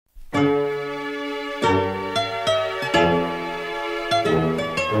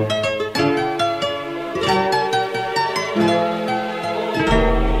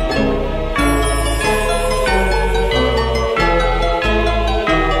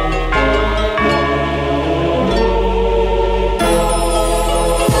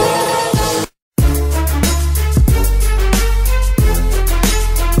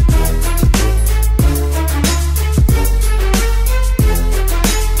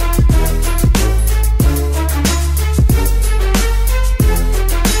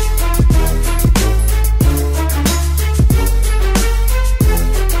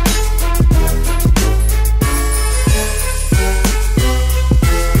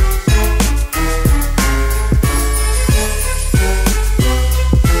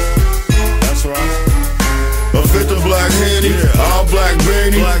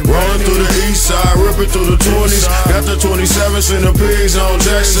27s in the pigs on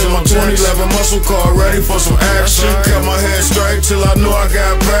Jackson. My 2011 muscle car ready for some action. Kept my head straight till I knew I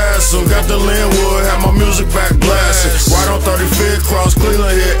got past. So got the Linwood, had my music back blasting. Right on 35th, cross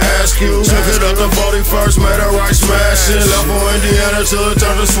Cleveland, hit Askew. Took it up to 41st, made her right smashing. Left for Indiana till it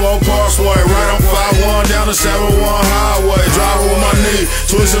turned to Swope Parkway. Right on 51 down to 71 Highway. Driving with my knee,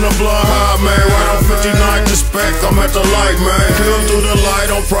 twisting the blunt high, man. Right on 59th to Spec, I'm at the light, man. Kill through the light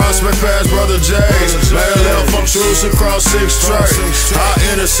on Prospect past Brother J's. Later left from Truce across 6th Street.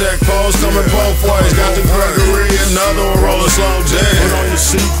 High intersect poles coming both ways. Got the Gregory, another one rolling slow down. Put on your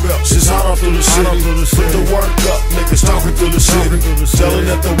seatbelts, it's hot up through the city. Put the work up, niggas talking through the city. Telling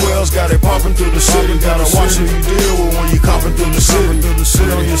that the wells got it popping through the city. Gotta watch who you deal with when you copping through the city.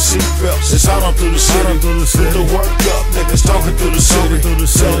 Put on your seatbelts, it's hot up through the city. Put the work up, niggas talking through the city.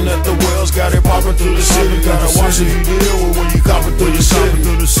 Telling that the wells got it popping through the city. Gotta watch who you deal with when you copping through the city.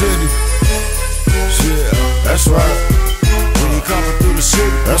 Yeah, that's right. When you copping through the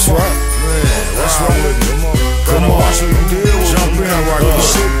city, that's right. Man, that's right with me. Come on, watch who you deal with. Jump in right with the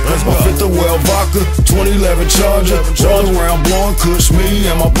city. Let's go. 50 well vodka, 2011 Charger. Rolling around blowing kush, me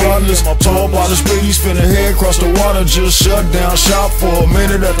and my partners. Told by the speedies, finna head across the water. Just shut down shop for a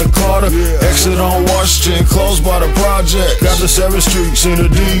minute at the Carter. Exit on Washington, close by the project. Got the 7th Street, seen the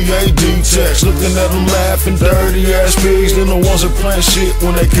DA D-Tex. Looking at them laughing, dirty ass pigs. Then the ones that plant shit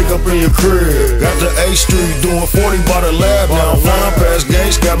when they kick up in your crib. Got the 8th Street, doing 40 by the lab. Now I'm flying past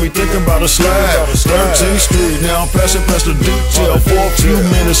gates, got me thinking about a slab. 13th Street, now I'm passing past the detail. For a few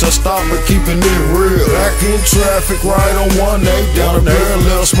minutes I stop and keeping it real. Back in traffic, right on 1-8, down a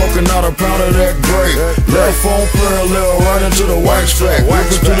parallel, smoking out a pound of that grape. Left on parallel, right into the wax track.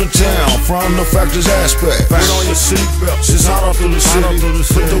 Walking through the town, from the factor's aspect. Put on your seatbelts, it's hot up through the city.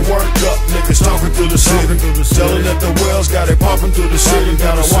 Put the work up, niggas talking through the city. Telling that the wells got it popping through the city.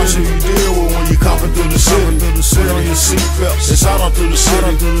 Gotta watch who you deal with when you copping through the city. Put on your seatbelts, it's hot up through the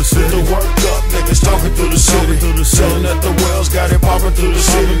city. Put the work up, niggas talking through the city. Telling that the wells got it popping through the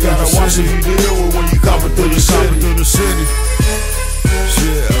city. Gotta watch who you deal with when you copping through the city.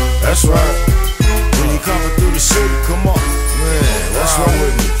 Yeah, that's right. When you copping through the city, come on, man, that's right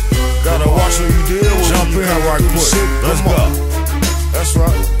with me. Gotta watch who you deal with. Jump in right quick. Let's go. That's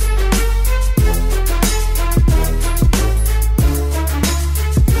right.